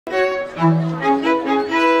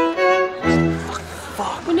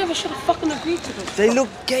Fuck. We never should have fucking agreed to this. They look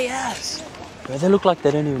gay ass. Bro, they look like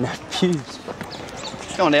they don't even have pubes.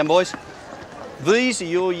 Come on down, boys. These are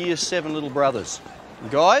your Year 7 little brothers.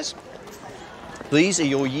 Guys, these are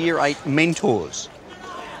your Year 8 mentors.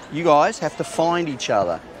 You guys have to find each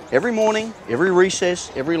other every morning, every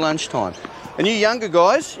recess, every lunchtime. And you younger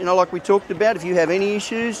guys, you know, like we talked about, if you have any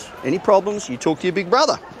issues, any problems, you talk to your big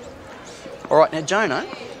brother. All right, now Jonah,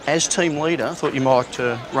 as team leader, I thought you might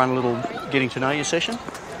run a little getting to know you session.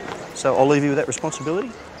 So I'll leave you with that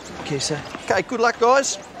responsibility. Okay, sir. Okay, good luck,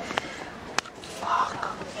 guys.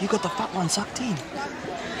 Fuck. You got the fat one sucked in.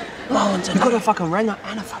 Oh, you got a fucking Ranga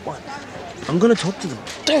and a fat one. I'm gonna talk to them.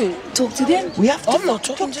 Don't talk to them. We have to. I'm not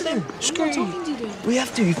talking to them. Screw I'm not you. talking to them. We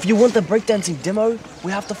have to. If you want the breakdancing demo,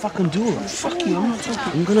 we have to fucking do it. Fuck you, I'm not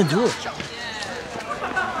talking. I'm gonna do it.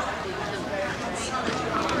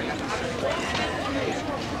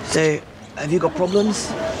 So, have you got problems?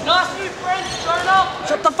 Nice new friends, Jonah!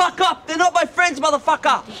 Shut the fuck up! They're not my friends,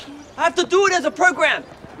 motherfucker! I have to do it as a program!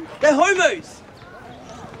 They're homos!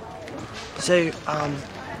 So,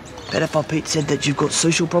 Pedophile Pete said that you've got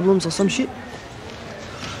social problems or some shit?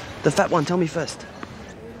 The fat one, tell me first.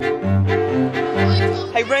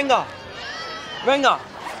 Hey, Ranga! Ranga!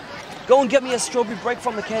 Go and get me a strawberry break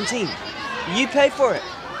from the canteen. You pay for it.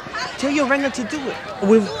 Tell your Ranga to do it.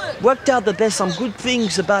 We've worked out that there's some good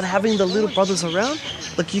things about having the little brothers around.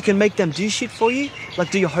 Like, you can make them do shit for you.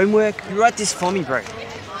 Like, do your homework. You write this for me, bro.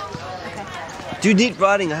 Okay. Do you need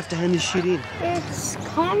writing? I have to hand this shit in. It's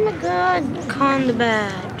kinda good, kinda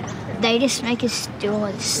bad. They just make us do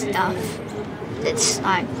all this stuff that's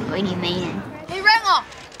like really mean. Hey, Ranga!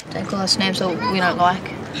 They call us names that we don't like.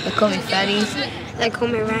 They call me fatty. They call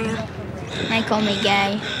me Ranga. They call me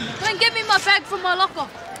gay. Go and get me my bag from my locker.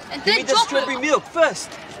 And Give then me the strawberry milk first.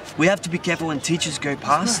 We have to be careful when teachers go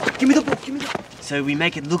past. Give me the book, give me the book. So we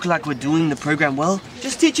make it look like we're doing the program well.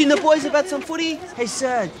 Just teaching the boys about some footy. Hey,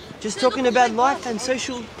 sir, just talking about life and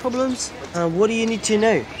social problems. What do you need to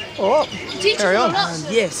know? Oh, carry on.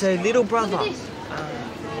 Yeah, so little brother.